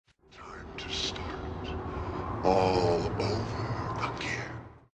all over again.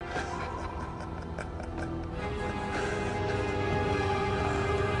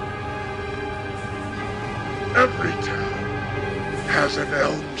 Every town has an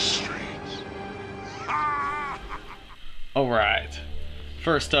Elm Street. Alright,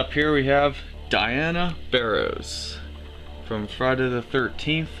 first up here we have Diana Barrows from Friday the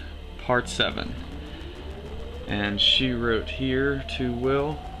 13th, Part 7. And she wrote here to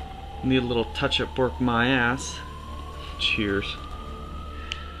Will, "Need a little touch-up work my ass. Cheers."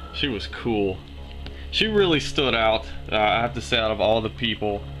 She was cool. She really stood out, I have to say, out of all the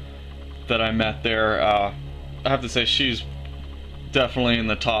people that I met there. I have to say she's definitely in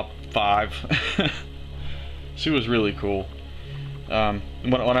the top 5. She was really cool. When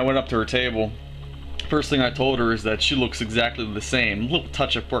I went up to her table, first thing I told her is that she looks exactly the same. Little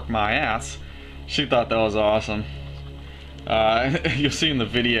touch-up work my ass. She thought that was awesome. You'll see in the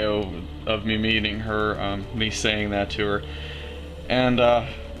video of me meeting her, me saying that to her. And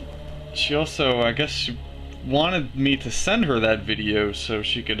she also, I guess she wanted me to send her that video so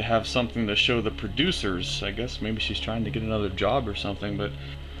she could have something to show the producers. I guess maybe she's trying to get another job or something, but...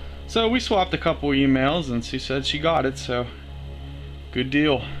 So we swapped a couple emails and she said she got it, so good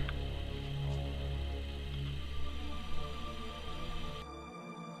deal.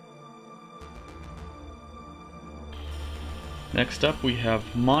 Next up we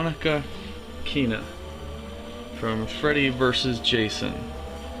have Monica Keena from Freddy vs. Jason.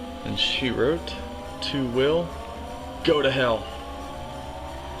 And she wrote to Will, "Go to hell."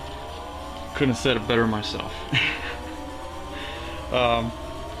 Couldn't have said it better myself.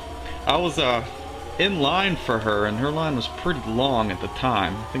 I was in line for her, and her line was pretty long at the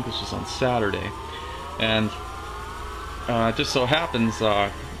time. I think this was on Saturday. And it just so happens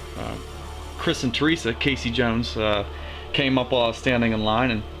Chris and Teresa, Casey Jones, came up while I was standing in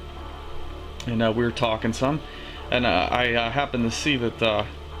line, and we were talking some. And I happened to see that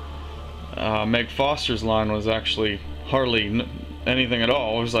Meg Foster's line was actually hardly anything at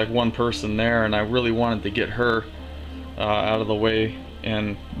all. It was like one person there, and I really wanted to get her out of the way,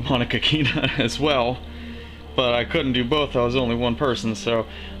 and Monica Keena as well, but I couldn't do both. I was only one person, so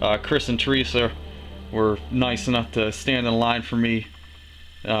Chris and Teresa were nice enough to stand in line for me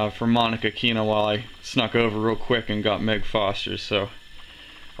for Monica Keena while I snuck over real quick and got Meg Foster. So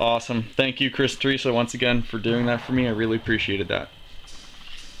awesome. Thank you, Chris and Teresa, once again for doing that for me. I really appreciated that.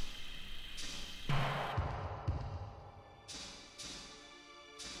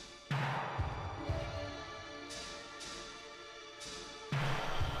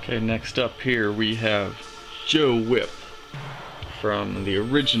 Okay, next up here we have Joe Whip from the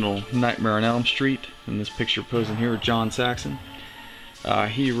original Nightmare on Elm Street. In this picture posing here with John Saxon.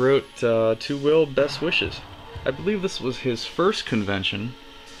 He wrote to Will, "Best wishes." I believe this was his first convention.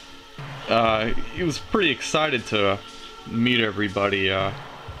 He was pretty excited to meet everybody. I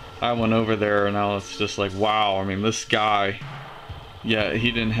went over there and I was just like, wow, I mean, this guy, yeah,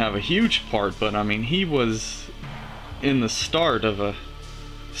 he didn't have a huge part, but I mean, he was in the start of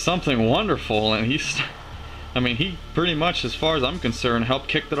something wonderful, and I mean, he pretty much, as far as I'm concerned, helped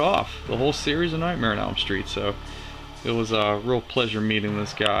kick it off, the whole series of Nightmare on Elm Street. So it was a real pleasure meeting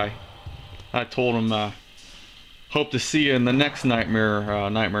this guy. I told him, hope to see you in the next Nightmare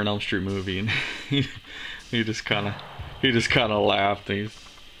on Elm Street movie, and he just kind of laughed. He's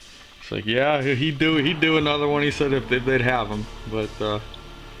like, yeah, he'd do another one. He said if they'd have him, but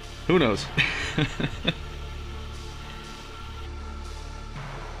who knows.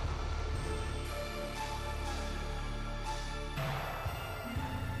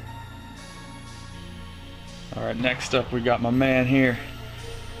 Alright, next up we got my man here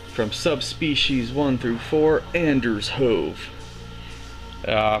from Subspecies 1 through 4, Anders Hove.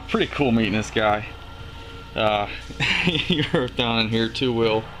 Pretty cool meeting this guy. You wrote down in here too,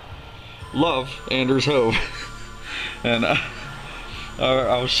 Will. Love, Anders Hove. And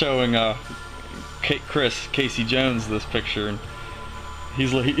I was showing Casey Jones this picture, and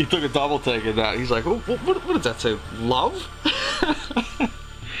he took a double take of that. He's like, what does that say? Love?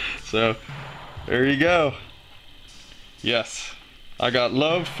 So, there you go. Yes, I got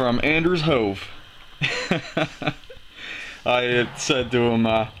love from Anders Hove. I had said to him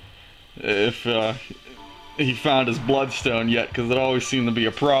if he found his bloodstone yet, because it always seemed to be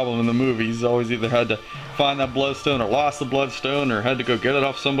a problem in the movies. He's always either had to find that bloodstone or lost the bloodstone or had to go get it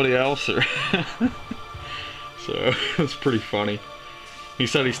off somebody else. Or so it was pretty funny. He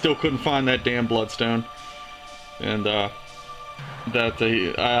said he still couldn't find that damn bloodstone, and I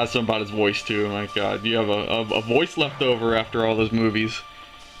asked him about his voice too. I'm like, do you have a voice left over after all those movies?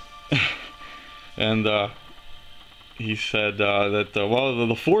 And he said that well,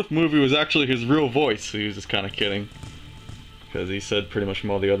 the fourth movie was actually his real voice. He was just kind of kidding, because he said pretty much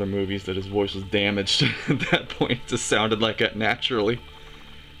from all the other movies that his voice was damaged at that point. It just sounded like it naturally.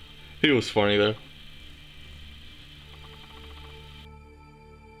 He was funny though.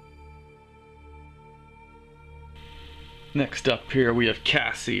 Next up here we have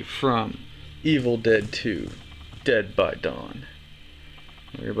Cassie from Evil Dead 2, Dead by Dawn.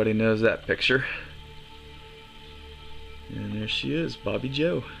 Everybody knows that picture. And there she is, Bobby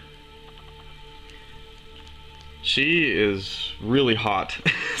Joe. She is really hot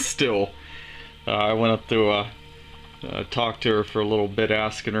still. I went up to talk to her for a little bit,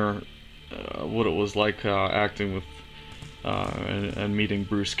 asking her what it was like acting with and meeting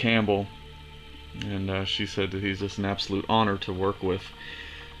Bruce Campbell. And she said that he's just an absolute honor to work with.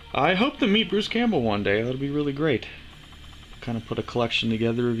 I hope to meet Bruce Campbell one day. That'll be really great. Kind of put a collection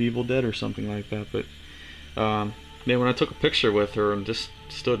together of Evil Dead or something like that. But yeah, when I took a picture with her and just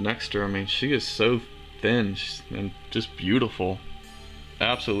stood next to her, I mean, she is so thin and just beautiful.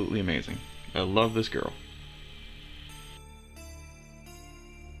 Absolutely amazing. I love this girl.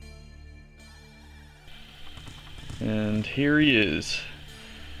 And here he is.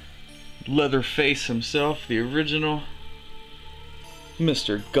 Leatherface himself, the original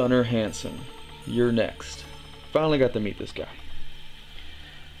Mr. Gunnar Hansen. You're next. Finally got to meet this guy.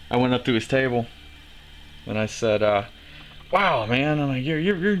 I went up to his table and I said, "Wow, man! I'm like,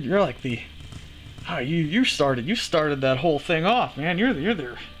 you're like the, you started that whole thing off, man. You're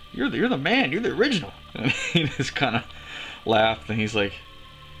the man. You're the original." And he just kind of laughed and he's like,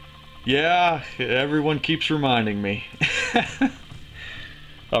 "Yeah, everyone keeps reminding me."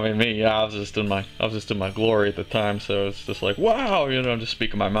 I mean, me, yeah, I was just in my glory at the time, so it's just like, wow, you know, I'm just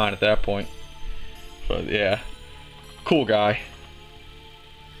speaking my mind at that point. But yeah, cool guy.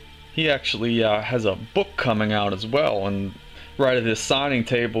 He actually has a book coming out as well, and right at his signing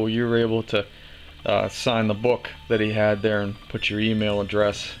table, you were able to sign the book that he had there and put your email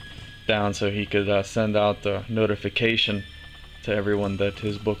address down so he could send out the notification to everyone that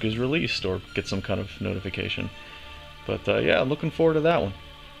his book is released, or get some kind of notification. But yeah, looking forward to that one.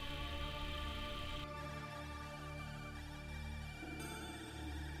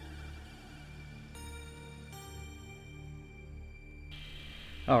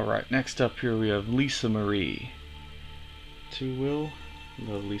 Alright, next up here we have Lisa Marie. To Will,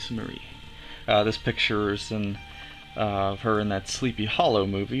 love Lisa Marie. This picture is of her in that Sleepy Hollow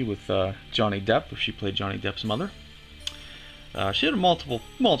movie with Johnny Depp, where she played Johnny Depp's mother. She had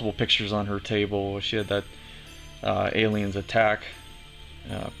multiple pictures on her table. She had that Aliens Attack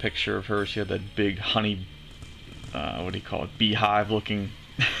picture of her. She had that big honey, what do you call it, beehive looking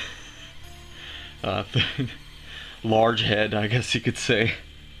large head, I guess you could say.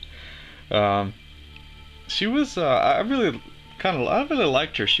 She was, I really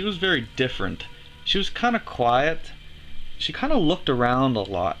liked her. She was very different. She was kind of quiet. She kind of looked around a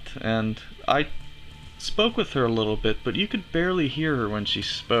lot, and I spoke with her a little bit, but you could barely hear her when she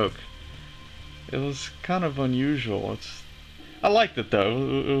spoke. It was kind of unusual. I liked it though.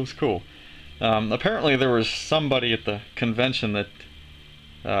 It was cool. Apparently there was somebody at the convention that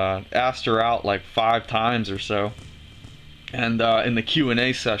asked her out like 5 times or so, and in the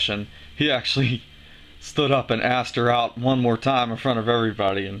Q&A session he actually stood up and asked her out one more time in front of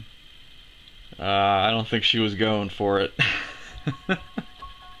everybody, and I don't think she was going for it.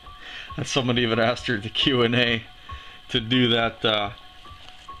 And somebody even asked her at the Q&A to do that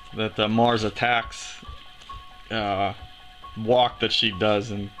Mars Attacks walk that she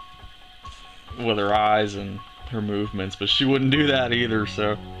does, and with her eyes and her movements, but she wouldn't do that either.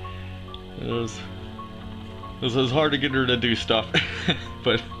 So it was hard to get her to do stuff.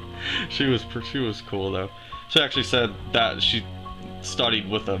 But she was cool though. She actually said that she studied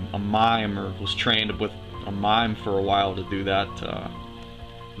with a mime, or was trained with a mime for a while to do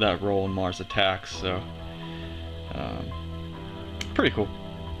that role in Mars Attacks. So pretty cool.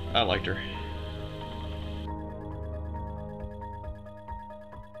 I liked her.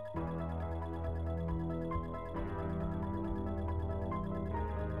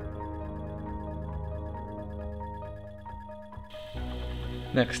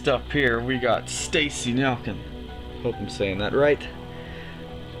 Next up here we got Stacey Nelkin. Hope I'm saying that right.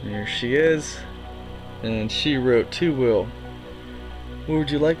 There she is. And she wrote to Will, "Where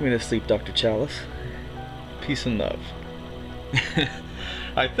would you like me to sleep, Dr. Chalice? Peace and love."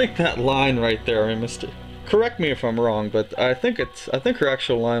 I think that line right there, I mean, correct me if I'm wrong, but I think her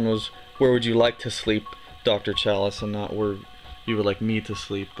actual line was, "Where would you like to sleep, Dr. Chalice," and not "where you would like me to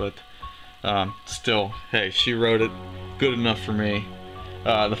sleep." But still, hey, she wrote it. Good enough for me.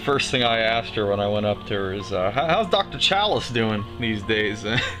 The first thing I asked her when I went up to her is, how's Dr. Chalice doing these days?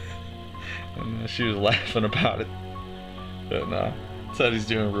 And she was laughing about it. And said he's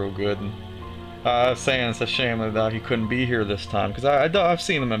doing real good. And I was saying it's a shame that he couldn't be here this time, because I've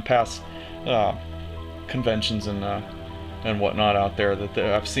seen him in past conventions and whatnot out there.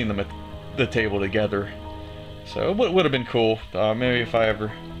 I've seen them at the table together. So it would have been cool. Maybe if I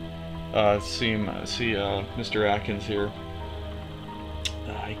ever see Mr. Atkins here,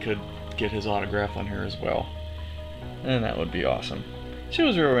 I could get his autograph on here as well, and that would be awesome. She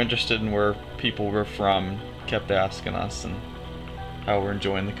was real interested in where people were from, kept asking us and how we're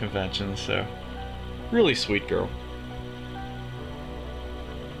enjoying the convention, so really sweet girl.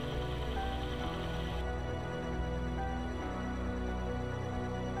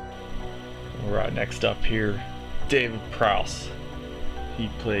 Alright, next up here, David Prowse. He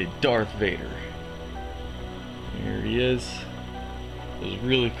played Darth Vader. Here he is. It was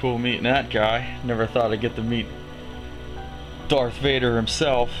really cool meeting that guy. Never thought I'd get to meet Darth Vader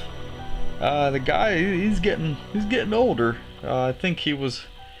himself. The guy, he's getting older. I think he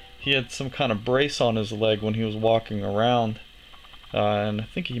had some kind of brace on his leg when he was walking around, and I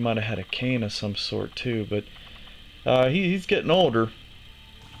think he might have had a cane of some sort too. But he's getting older.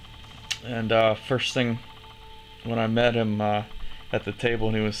 And first thing when I met him at the table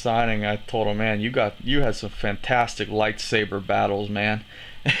and he was signing, I told him, man, you had some fantastic lightsaber battles, man.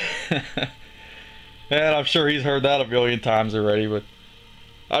 And I'm sure he's heard that a billion times already, but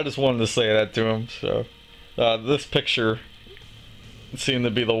I just wanted to say that to him. So this picture seemed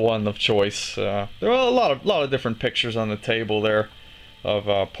to be the one of choice. There are a lot of different pictures on the table there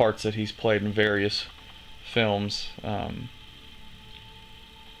of parts that he's played in various films.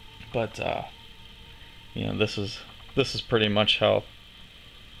 But you know, this is pretty much how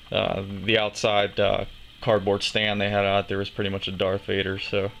the outside cardboard stand they had out there was pretty much a Darth Vader.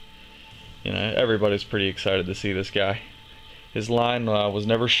 So you know, everybody's pretty excited to see this guy. His line was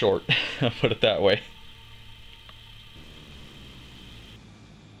never short. I'll put it that way.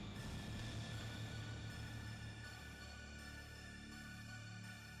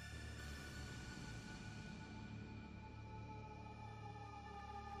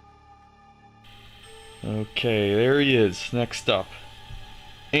 Okay, there he is. Next up,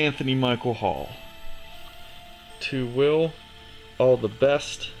 Anthony Michael Hall. To Will, all the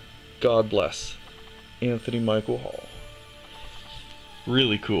best. God bless. Anthony Michael Hall.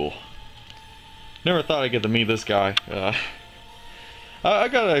 Really cool. Never thought I'd get to meet this guy. I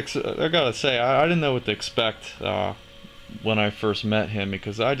gotta say, I didn't know what to expect when I first met him,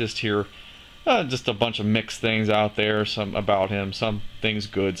 because I just hear just a bunch of mixed things out there. Some about him, some things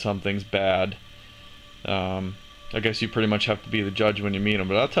good, some things bad. I guess you pretty much have to be the judge when you meet him.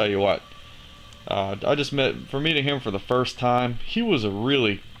 But I'll tell you what, for meeting him for the first time, he was a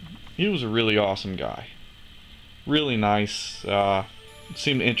really awesome guy. Really nice.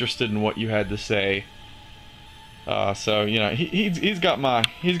 Seemed interested in what you had to say. So you know, he's got my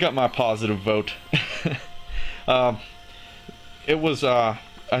positive vote. It was I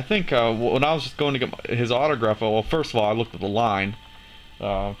think when I was going to get his autograph, well, first of all, I looked at the line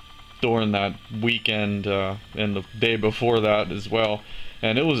during that weekend and the day before that as well,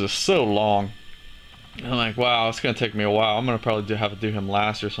 and it was just so long. I'm like, wow, it's gonna take me a while. I'm gonna probably have to do him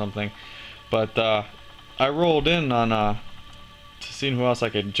last or something. But I rolled in on to seeing who else I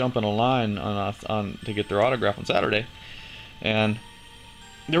could jump in a line on to get their autograph on Saturday, and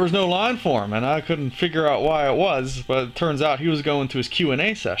there was no line for him, and I couldn't figure out why it was. But it turns out he was going to his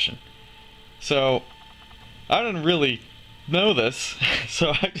Q&A session. So I didn't really know this, so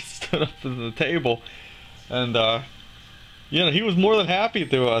I just stood up to the table, and you know, he was more than happy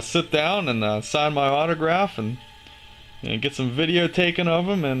to sit down and sign my autograph and get some video taken of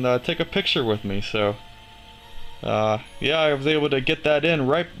him and take a picture with me. So yeah, I was able to get that in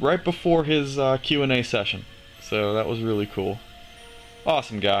right before his Q&A session. So that was really cool.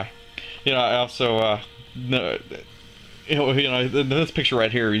 Awesome guy. You know, I also you know, in this picture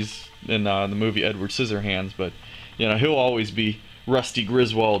right here, he's in the movie Edward Scissorhands, but you know, he'll always be Rusty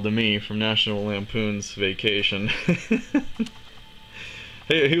Griswold to me from National Lampoon's Vacation.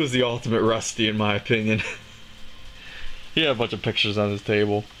 He was the ultimate Rusty, in my opinion. He had a bunch of pictures on his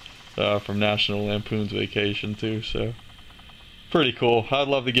table from National Lampoon's Vacation too, so pretty cool. I'd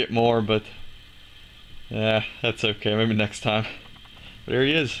love to get more, but yeah, that's okay. Maybe next time. But there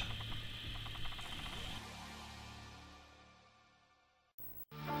he is.